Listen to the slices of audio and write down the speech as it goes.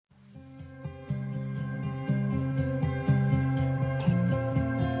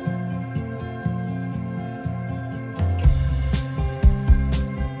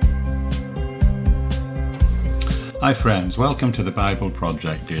Hi friends, welcome to the Bible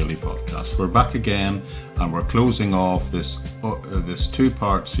Project Daily Podcast. We're back again and we're closing off this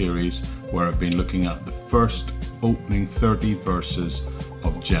two-part series where I've been looking at the first opening 30 verses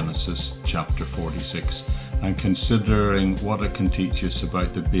of Genesis chapter 46 and considering what it can teach us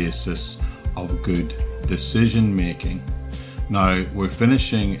about the basis of good decision making. Now, we're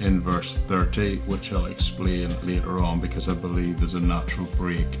finishing in verse 30, which I'll explain later on because I believe there's a natural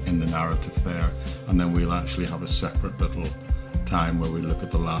break in the narrative there, and then we'll actually have a separate little time where we look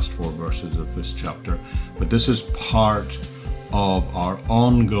at the last four verses of this chapter. But this is part of our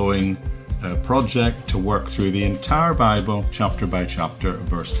ongoing project to work through the entire Bible, chapter by chapter,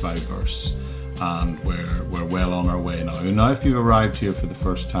 verse by verse. And we're well on our way now. Now, if you've arrived here for the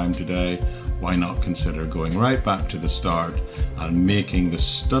first time today, why not consider going right back to the start and making the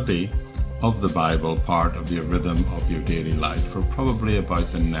study of the Bible part of your rhythm of your daily life for probably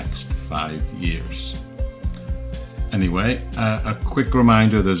about the next 5 years. Anyway, a quick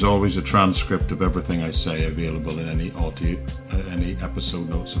reminder, there's always a transcript of everything I say available in any episode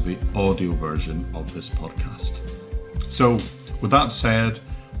notes of the audio version of this podcast. So, with that said,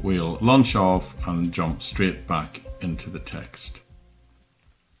 we'll launch off and jump straight back into the text.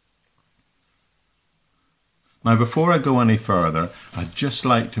 Now, before I go any further, I'd just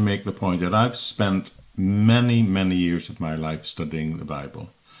like to make the point that I've spent many, many years of my life studying the Bible.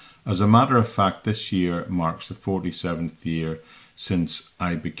 As a matter of fact, this year marks the 47th year since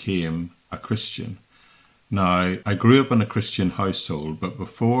I became a Christian. Now, I grew up in a Christian household, but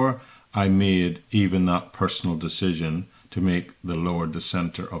before I made even that personal decision to make the Lord the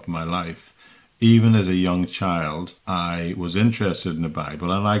center of my life, even as a young child, I was interested in the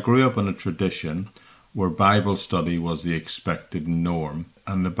Bible, and I grew up in a tradition where Bible study was the expected norm,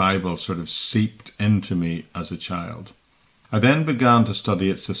 and the Bible sort of seeped into me as a child. I then began to study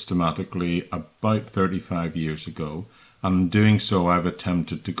it systematically about 35 years ago, and in doing so I've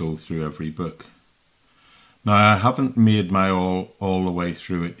attempted to go through every book. Now, I haven't made my all the way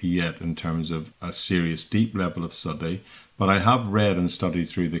through it yet in terms of a serious deep level of study, but I have read and studied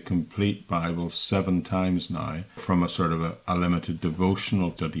through the complete Bible 7 times now, from a sort of a limited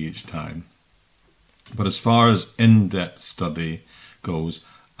devotional study each time. But as far as in-depth study goes,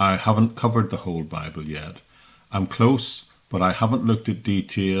 I haven't covered the whole Bible yet. I'm close, but I haven't looked at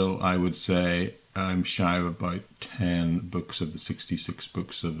detail. I would say I'm shy of about 10 books of the 66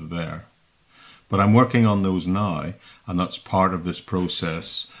 books that are there. But I'm working on those now, and that's part of this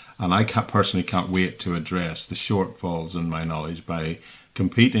process. And I personally can't wait to address the shortfalls in my knowledge by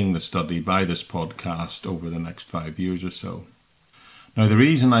completing the study by this podcast over the next 5 years or so. Now, the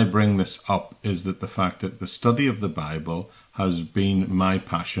reason I bring this up is that the fact that the study of the Bible has been my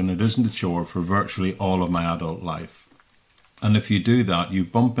passion. It isn't a chore for virtually all of my adult life. And if you do that, you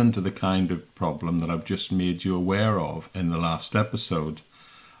bump into the kind of problem that I've just made you aware of in the last episode.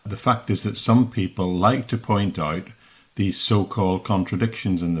 The fact is that some people like to point out these so-called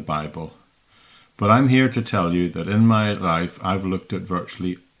contradictions in the Bible. But I'm here to tell you that in my life, I've looked at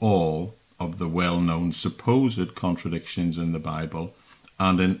virtually all of the well-known supposed contradictions in the Bible,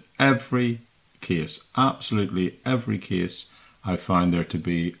 and in every case, absolutely every case, I found there to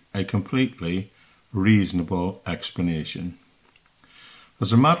be a completely reasonable explanation.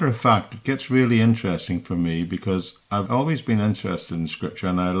 As a matter of fact, it gets really interesting for me because I've always been interested in Scripture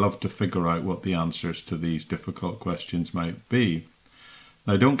and I love to figure out what the answers to these difficult questions might be.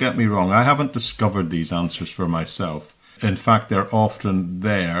 Now, don't get me wrong, I haven't discovered these answers for myself. In fact, they're often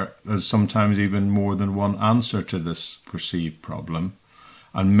there. There's sometimes even more than one answer to this perceived problem.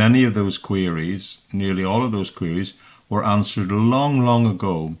 And many of those queries, nearly all of those queries, were answered long, long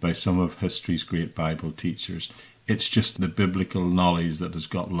ago by some of history's great Bible teachers. It's just the biblical knowledge that has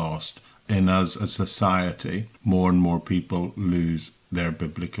got lost. And as a society, more and more people lose their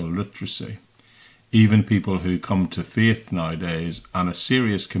biblical literacy. Even people who come to faith nowadays, and a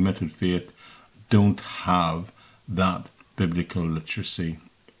serious committed faith, don't have that biblical literacy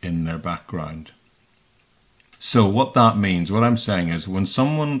in their background. So what that means, what I'm saying is, when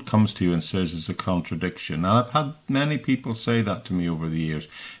someone comes to you and says there's a contradiction, and I've had many people say that to me over the years,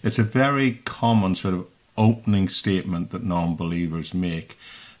 it's a very common sort of opening statement that non-believers make.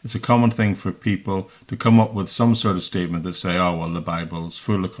 It's a common thing for people to come up with some sort of statement that say, oh, well, the Bible's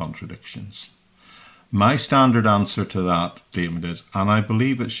full of contradictions. My standard answer to that statement is, and I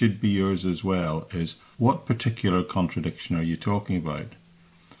believe it should be yours as well, is what particular contradiction are you talking about?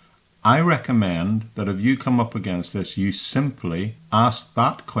 I recommend that if you come up against this, you simply ask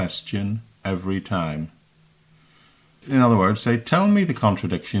that question every time. In other words, say, tell me the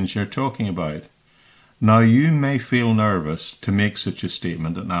contradictions you're talking about. Now, you may feel nervous to make such a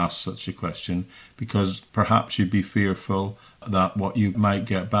statement and ask such a question because perhaps you'd be fearful that what you might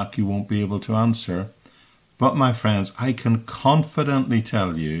get back you won't be able to answer. But my friends, I can confidently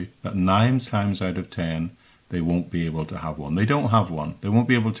tell you that 9 times out of 10, they won't be able to have one. They don't have one. They won't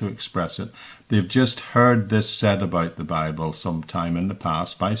be able to express it. They've just heard this said about the Bible sometime in the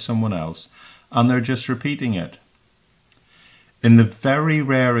past by someone else, and they're just repeating it. In the very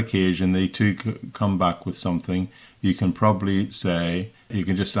rare occasion they too come back with something, you can probably say, you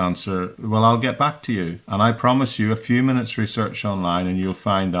can just answer, well, I'll get back to you. And I promise you, a few minutes research online and you'll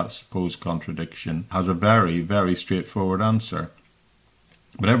find that supposed contradiction has a very, very straightforward answer.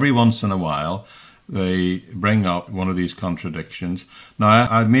 But every once in a while, they bring up one of these contradictions. Now,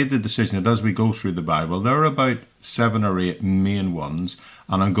 I've made the decision that as we go through the Bible, there are about 7 or 8 main ones,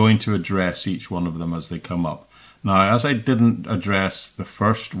 and I'm going to address each one of them as they come up. Now, as I didn't address the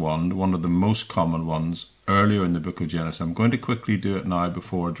first one of the most common ones, earlier in the book of Genesis, I'm going to quickly do it now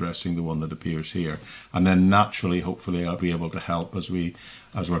before addressing the one that appears here. And then naturally, hopefully, I'll be able to help as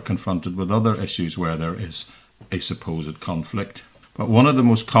we're confronted with other issues where there is a supposed conflict. But one of the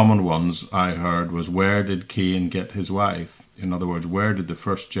most common ones I heard was, where did Cain get his wife? In other words, where did the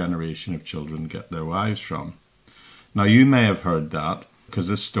first generation of children get their wives from? Now, you may have heard that, because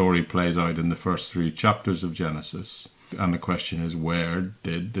this story plays out in the first 3 chapters of Genesis. And the question is, where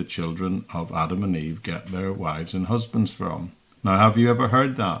did the children of Adam and Eve get their wives and husbands from? Now, have you ever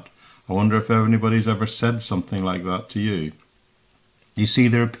heard that? I wonder if anybody's ever said something like that to you. You see,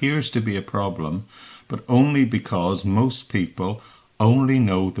 there appears to be a problem, but only because most people only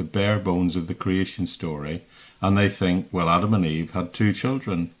know the bare bones of the creation story, and they think, well, Adam and Eve had 2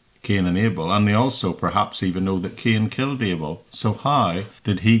 children, Cain and Abel, and they also perhaps even know that Cain killed Abel. So how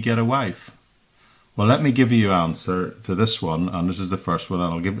did he get a wife? Well, let me give you an answer to this one, and this is the first one,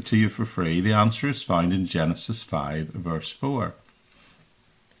 and I'll give it to you for free. The answer is found in Genesis 5, verse 4.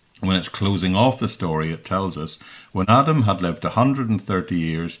 When it's closing off the story, it tells us, when Adam had lived 130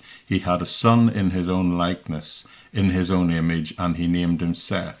 years, he had a son in his own likeness, in his own image, and he named him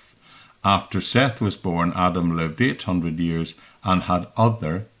Seth. After Seth was born, Adam lived 800 years and had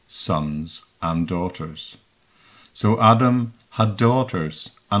other sons and daughters. So Adam had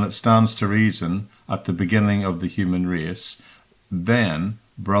daughters, and it stands to reason at the beginning of the human race, then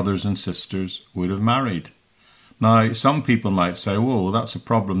brothers and sisters would have married. Now, some people might say, whoa, that's a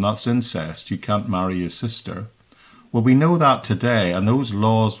problem, that's incest, you can't marry your sister. Well, we know that today, and those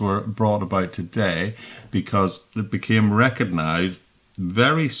laws were brought about today because it became recognized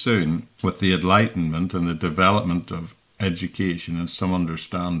very soon with the Enlightenment and the development of education and some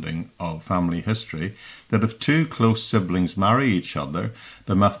understanding of family history, that if 2 close siblings marry each other,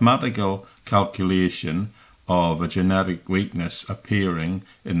 the mathematical calculation of a genetic weakness appearing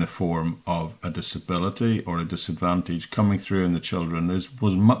in the form of a disability or a disadvantage coming through in the children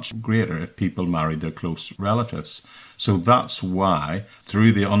was much greater if people married their close relatives. So that's why,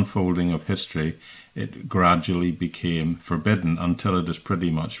 through the unfolding of history, it gradually became forbidden until it is pretty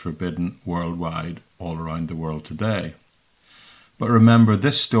much forbidden worldwide all around the world today. But remember,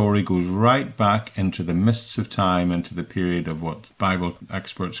 this story goes right back into the mists of time, into the period of what Bible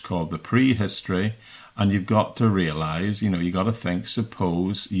experts call the prehistory. And you've got to realize, you've got to think,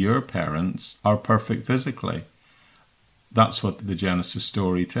 suppose your parents are perfect physically. That's what the Genesis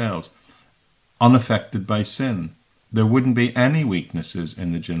story tells. Unaffected by sin. There wouldn't be any weaknesses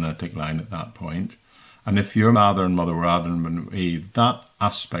in the genetic line at that point. And if your father and mother were Adam and Eve, that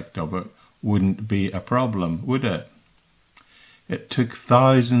aspect of it wouldn't be a problem, would it? It took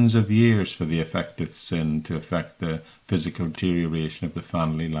thousands of years for the effect of sin to affect the physical deterioration of the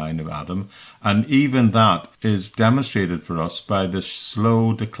family line of Adam, and even that is demonstrated for us by the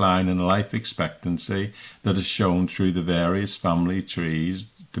slow decline in life expectancy that is shown through the various family trees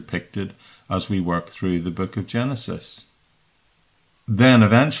depicted as we work through the book of Genesis. Then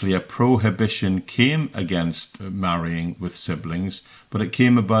eventually a prohibition came against marrying with siblings, but it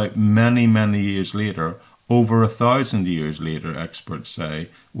came about many, many years later, over 1,000 years later, experts say,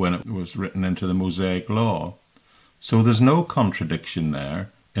 when it was written into the Mosaic Law. So there's no contradiction there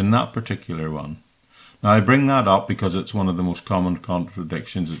in that particular one. Now, I bring that up because it's one of the most common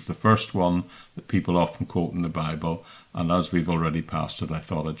contradictions. It's the first one that people often quote in the Bible, and as we've already passed it, I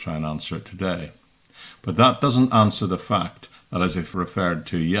thought I'd try and answer it today. But that doesn't answer the fact that, as I referred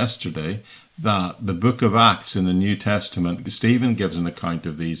to yesterday, that the book of Acts in the New Testament, Stephen gives an account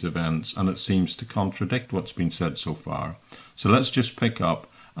of these events, and it seems to contradict what's been said so far. So let's just pick up,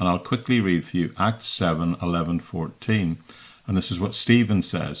 and I'll quickly read for you Acts 7, 11, 14. And this is what Stephen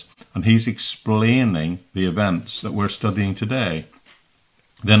says, and he's explaining the events that we're studying today.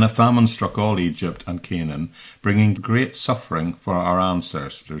 Then a famine struck all Egypt and Canaan, bringing great suffering for our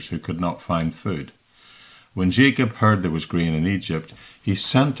ancestors who could not find food. When Jacob heard there was grain in Egypt, he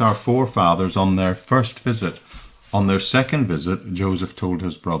sent our forefathers on their first visit. On their second visit, Joseph told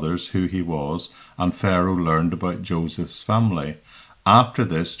his brothers who he was, and Pharaoh learned about Joseph's family. After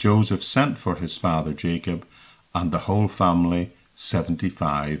this, Joseph sent for his father Jacob and the whole family,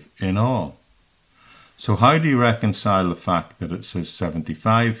 75 in all. So how do you reconcile the fact that it says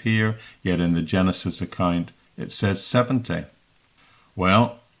 75 here, yet in the Genesis account it says 70?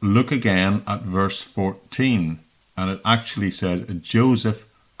 Well, look again at verse 14, and it actually says Joseph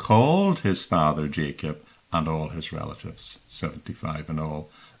called his father Jacob and all his relatives, 75 in all.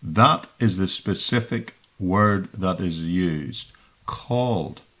 That is the specific word that is used,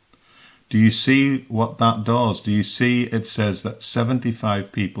 called. Do you see what that does? Do you see it says that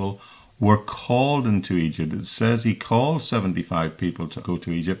 75 people were called into Egypt? It says he called 75 people to go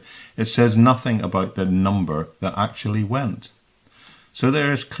to Egypt. It says nothing about the number that actually went. So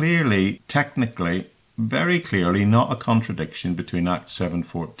there is clearly, technically, very clearly not a contradiction between Acts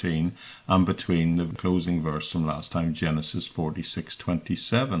 7:14 and between the closing verse from last time, Genesis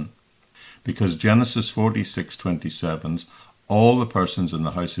 46:27. Because Genesis 46:27's all the persons in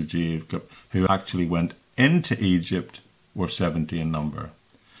the house of Jacob who actually went into Egypt were 70 in number.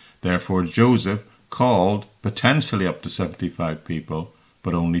 Therefore, Joseph called potentially up to 75 people,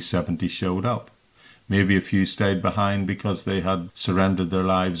 but only 70 showed up. Maybe a few stayed behind because they had surrendered their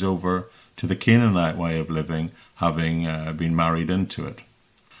lives over to the Canaanite way of living, having been married into it.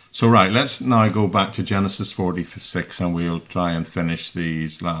 So right, let's now go back to Genesis 46 and we'll try and finish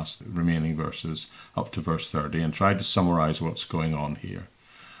these last remaining verses up to verse 30 and try to summarize what's going on here.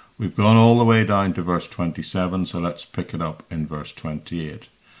 We've gone all the way down to verse 27, so let's pick it up in verse 28.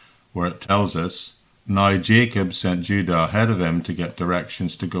 Where it tells us, Now Jacob sent Judah ahead of him to get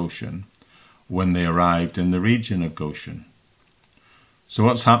directions to Goshen, when they arrived in the region of Goshen. So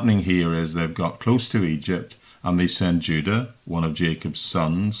what's happening here is they've got close to Egypt, and they send Judah, one of Jacob's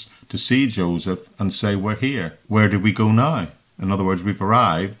sons, to see Joseph and say, we're here. Where do we go now? In other words, we've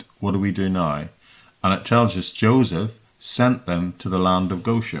arrived. What do we do now? And it tells us Joseph sent them to the land of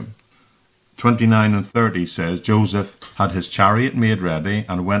Goshen. 29 and 30 says, Joseph had his chariot made ready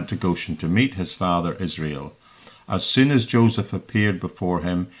and went to Goshen to meet his father Israel. As soon as Joseph appeared before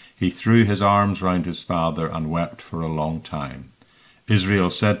him, he threw his arms round his father and wept for a long time. Israel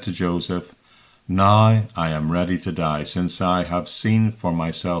said to Joseph, Now I am ready to die, since I have seen for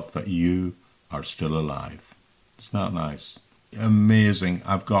myself that you are still alive. It's not nice. Amazing.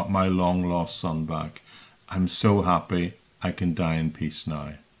 I've got my long-lost son back. I'm so happy I can die in peace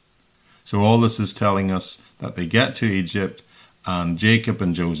now. So all this is telling us that they get to Egypt and Jacob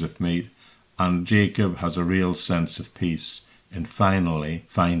and Joseph meet, and Jacob has a real sense of peace in finally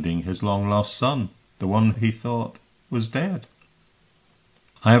finding his long-lost son, the one he thought was dead.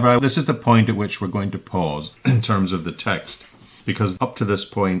 However, this is the point at which we're going to pause in terms of the text, because up to this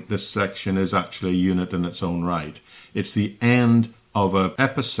point, this section is actually a unit in its own right. It's the end of an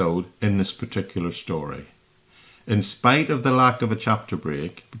episode in this particular story. In spite of the lack of a chapter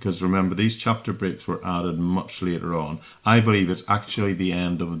break, because remember these chapter breaks were added much later on, I believe it's actually the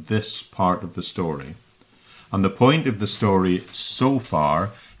end of this part of the story. And the point of the story so far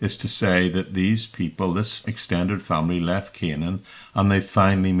is to say that these people, this extended family, left Canaan and they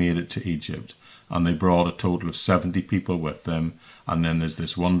finally made it to Egypt. And they brought a total of 70 people with them. And then there's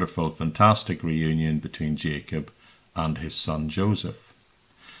this wonderful, fantastic reunion between Jacob and his son Joseph.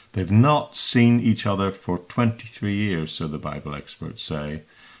 They've not seen each other for 23 years, so the Bible experts say.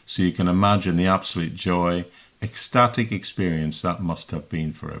 So you can imagine the absolute joy, ecstatic experience that must have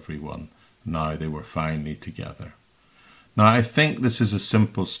been for everyone. Now they were finally together. Now I think this is a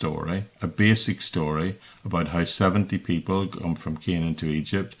simple story, a basic story about how 70 people come from Canaan to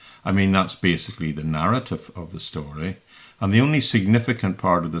Egypt. I mean, that's basically the narrative of the story. And the only significant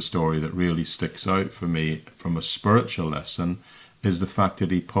part of the story that really sticks out for me from a spiritual lesson is the fact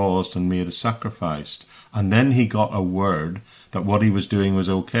that he paused and made a sacrifice. And then he got a word that what he was doing was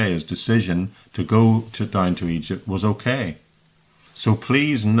okay. His decision to go down to Egypt was okay. So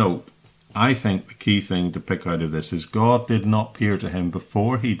please note, I think the key thing to pick out of this is God did not appear to him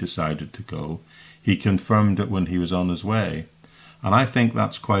before he decided to go. He confirmed it when he was on his way. And I think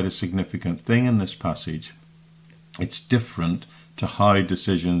that's quite a significant thing in this passage. It's different to how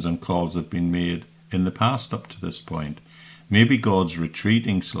decisions and calls have been made in the past up to this point. Maybe God's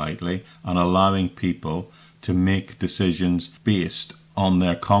retreating slightly and allowing people to make decisions based on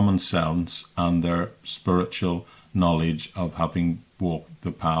their common sense and their spiritual knowledge of having walked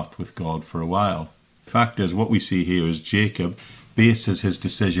the path with God for a while. The fact is, what we see here is Jacob bases his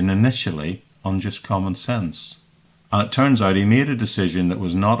decision initially on just common sense. And it turns out he made a decision that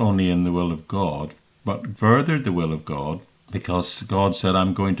was not only in the will of God, but furthered the will of God, because God said,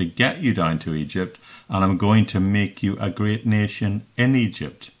 I'm going to get you down to Egypt, and I'm going to make you a great nation in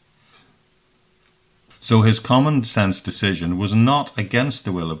Egypt. So his common sense decision was not against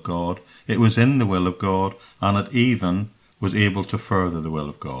the will of God, it was in the will of God, and it even was able to further the will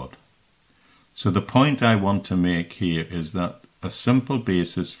of God. So the point I want to make here is that a simple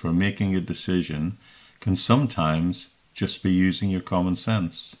basis for making a decision can sometimes just be using your common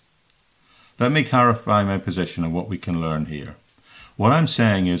sense. Let me clarify my position on what we can learn here. What I'm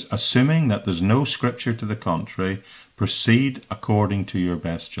saying is, assuming that there's no scripture to the contrary, proceed according to your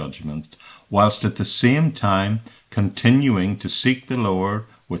best judgment, whilst at the same time continuing to seek the Lord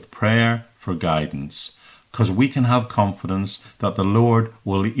with prayer for guidance, because we can have confidence that the Lord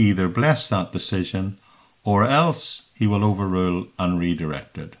will either bless that decision or else he will overrule and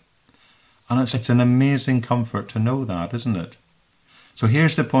redirect it. And it's an amazing comfort to know that, isn't it? So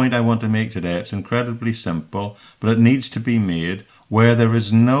here's the point I want to make today. It's incredibly simple, but it needs to be made where there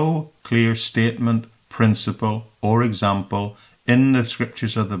is no clear statement, principle, or example in the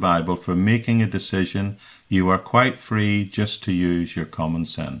scriptures of the Bible for making a decision. You are quite free just to use your common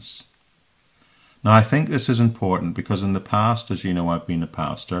sense. Now, I think this is important because in the past, as you know, I've been a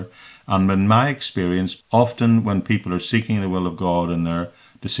pastor, and in my experience, often when people are seeking the will of God in their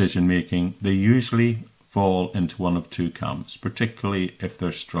decision making, they usually fall into one of two camps, particularly if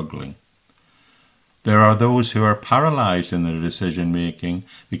they're struggling. There are those who are paralyzed in their decision making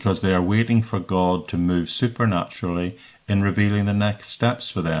because they are waiting for God to move supernaturally in revealing the next steps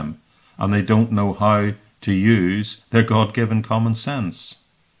for them, and they don't know how to use their God-given common sense.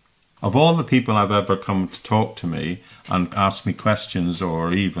 Of all the people I've ever come to talk to me and ask me questions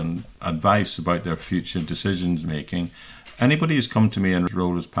or even advice about their future decisions making, anybody who's come to me in a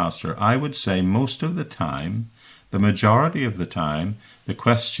role as pastor, I would say most of the time, the majority of the time, the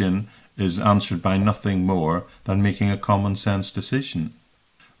question is answered by nothing more than making a common sense decision.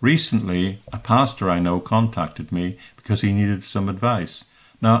 Recently, a pastor I know contacted me because he needed some advice.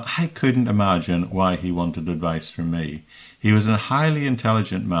 Now, I couldn't imagine why he wanted advice from me. He was a highly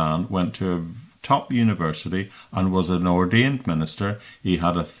intelligent man, went to a top university and was an ordained minister. He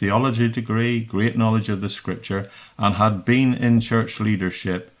had a theology degree, great knowledge of the scripture, and had been in church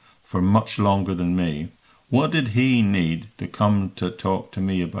leadership for much longer than me. What did he need to come to talk to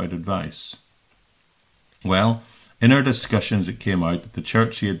me about advice? Well, in our discussions it came out that the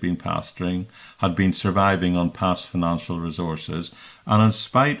church he had been pastoring had been surviving on past financial resources, and in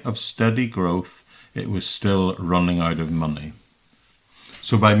spite of steady growth, it was still running out of money.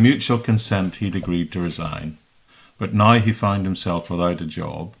 So by mutual consent he'd agreed to resign. But now he found himself without a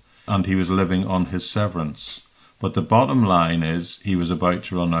job, and he was living on his severance. But the bottom line is he was about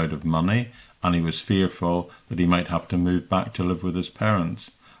to run out of money, and he was fearful that he might have to move back to live with his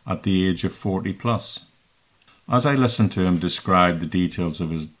parents at the age of 40 plus. As I listened to him describe the details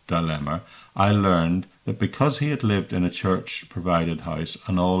of his dilemma, I learned that because he had lived in a church-provided house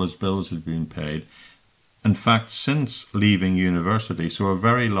and all his bills had been paid, in fact, since leaving university, so a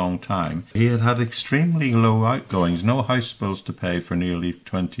very long time, he had had extremely low outgoings, no house bills to pay for nearly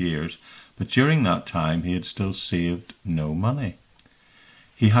 20 years, but during that time he had still saved no money.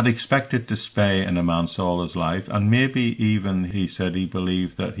 He had expected to stay in a manse all his life, and maybe even he said he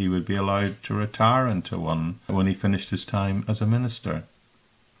believed that he would be allowed to retire into one when he finished his time as a minister.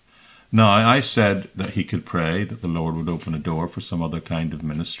 Now, I said that he could pray that the Lord would open a door for some other kind of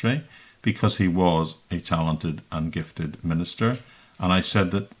ministry, because he was a talented and gifted minister, and I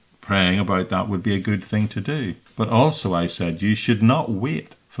said that praying about that would be a good thing to do. But also I said you should not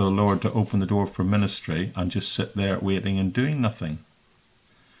wait for the Lord to open the door for ministry and just sit there waiting and doing nothing.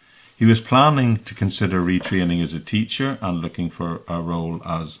 He was planning to consider retraining as a teacher and looking for a role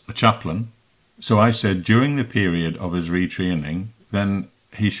as a chaplain. So I said during the period of his retraining, then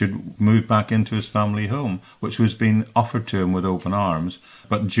he should move back into his family home, which was being offered to him with open arms.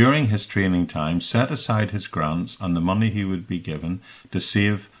 But during his training time, set aside his grants and the money he would be given to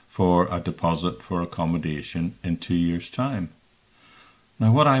save for a deposit for accommodation in 2 years' time.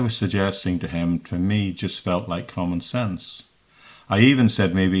 Now, what I was suggesting to him, to me, just felt like common sense. I even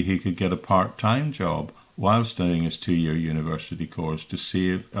said maybe he could get a part-time job while studying his 2-year university course to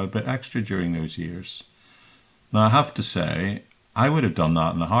save a bit extra during those years. Now, I have to say, I would have done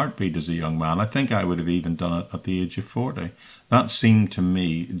that in a heartbeat as a young man. I think I would have even done it at the age of 40. That seemed to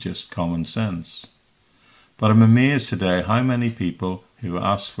me just common sense. But I'm amazed today how many people who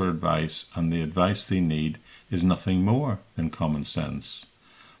ask for advice and the advice they need is nothing more than common sense.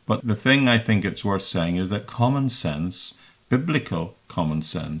 But the thing I think it's worth saying is that common sense biblical common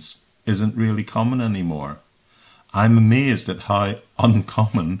sense isn't really common anymore. I'm amazed at how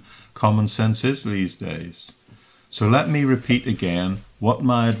uncommon common sense is these days. So let me repeat again what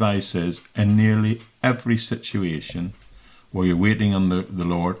my advice is in nearly every situation where you're waiting on the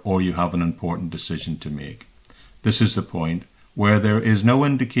Lord or you have an important decision to make. This is the point. Where there is no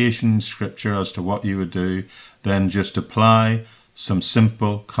indication in Scripture as to what you would do, then just apply some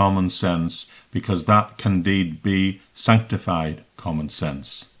simple common sense, because that can indeed be sanctified common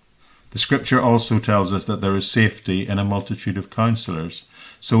sense. The Scripture also tells us that there is safety in a multitude of counselors.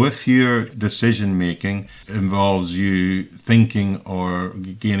 So if your decision making involves you thinking or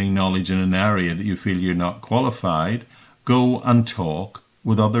gaining knowledge in an area that you feel you're not qualified, go and talk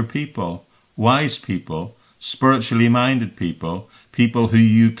with other people, wise people, spiritually minded people, people who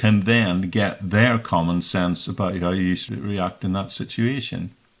you can then get their common sense about how you should react in that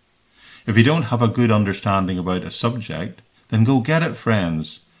situation. If you don't have a good understanding about a subject, then go get it,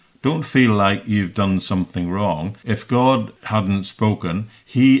 friends. Don't feel like you've done something wrong. If God hadn't spoken,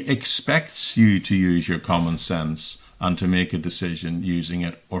 He expects you to use your common sense and to make a decision using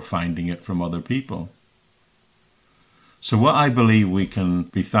it or finding it from other people. So what I believe we can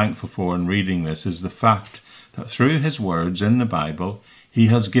be thankful for in reading this is the fact that through His words in the Bible, He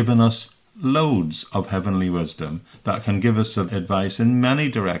has given us loads of heavenly wisdom that can give us advice in many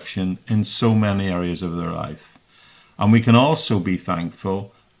directions in so many areas of their life. And we can also be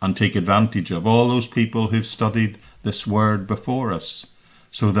thankful and take advantage of all those people who've studied this word before us,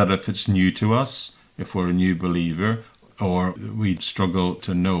 so that if it's new to us, if we're a new believer, or we struggle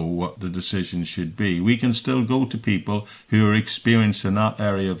to know what the decision should be, we can still go to people who are experienced in that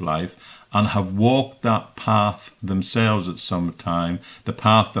area of life and have walked that path themselves at some time, the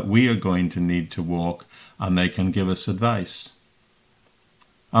path that we are going to need to walk, and they can give us advice.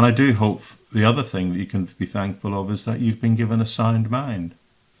 And I do hope the other thing that you can be thankful of is that you've been given a sound mind.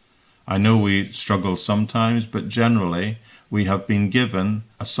 I know we struggle sometimes, but generally we have been given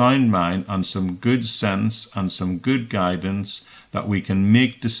a sound mind and some good sense and some good guidance that we can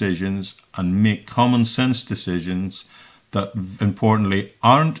make decisions and make common sense decisions that, importantly,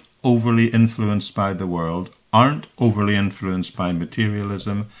 aren't overly influenced by the world, aren't overly influenced by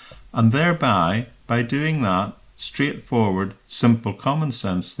materialism, and thereby, by doing that straightforward, simple, common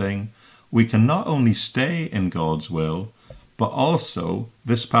sense thing, we can not only stay in God's will, but also,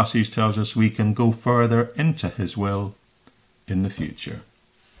 this passage tells us we can go further into His will in the future.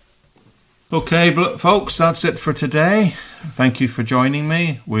 Okay, folks, that's it for today. Thank you for joining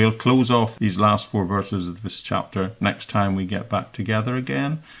me. We'll close off these last 4 verses of this chapter next time we get back together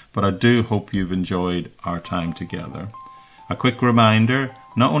again. But I do hope you've enjoyed our time together. A quick reminder,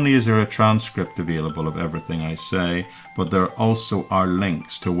 not only is there a transcript available of everything I say, but there also are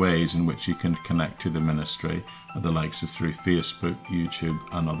links to ways in which you can connect to the ministry, the likes of through Facebook, YouTube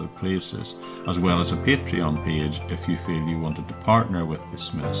and other places, as well as a Patreon page if you feel you wanted to partner with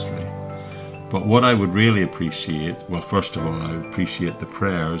this ministry. But what I would really appreciate, well, first of all, I appreciate the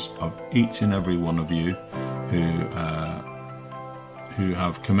prayers of each and every one of you who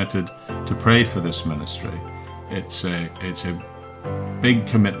have committed to pray for this ministry. It's a big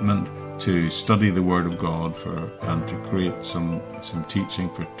commitment to study the Word of God and to create some teaching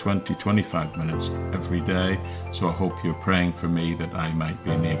for 20-25 minutes every day. So I hope you're praying for me that I might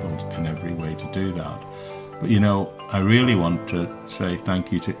be enabled in every way to do that. But I really want to say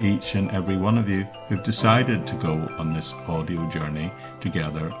thank you to each and every one of you who've decided to go on this audio journey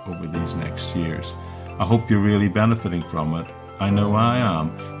together over these next years. I hope you're really benefiting from it. I know I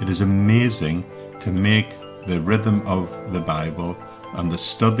am. It is amazing to make the rhythm of the Bible and the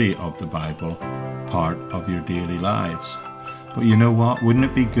study of the Bible part of your daily lives. But you know what? Wouldn't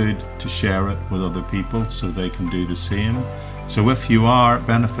it be good to share it with other people so they can do the same? So if you are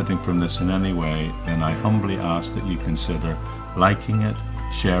benefiting from this in any way, then I humbly ask that you consider liking it,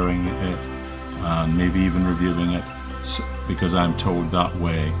 sharing it, and maybe even reviewing it, because I'm told that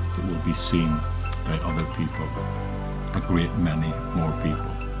way it will be seen by other people, a great many more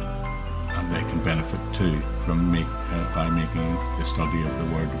people, and they can benefit too from by making the study of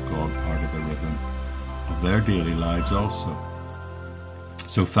the Word of God part of the rhythm of their daily lives also.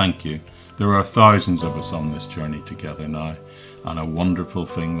 So thank you. There are thousands of us on this journey together now, and a wonderful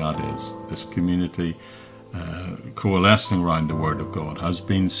thing that is. This community coalescing around the Word of God has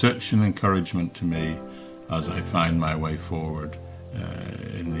been such an encouragement to me as I find my way forward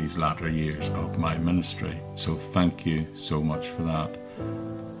in these latter years of my ministry. So thank you so much for that.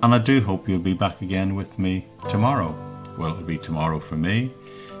 And I do hope you'll be back again with me tomorrow. Well, it'll be tomorrow for me.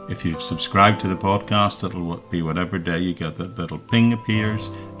 If you've subscribed to the podcast, it'll be whatever day you get that little ping appears.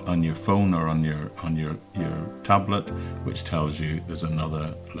 on your phone or on your tablet, which tells you there's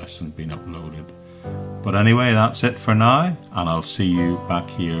another lesson being uploaded. But anyway, that's it for now, and I'll see you back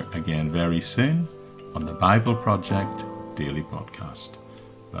here again very soon on the Bible Project Daily Podcast.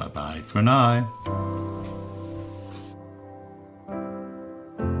 Bye bye for now.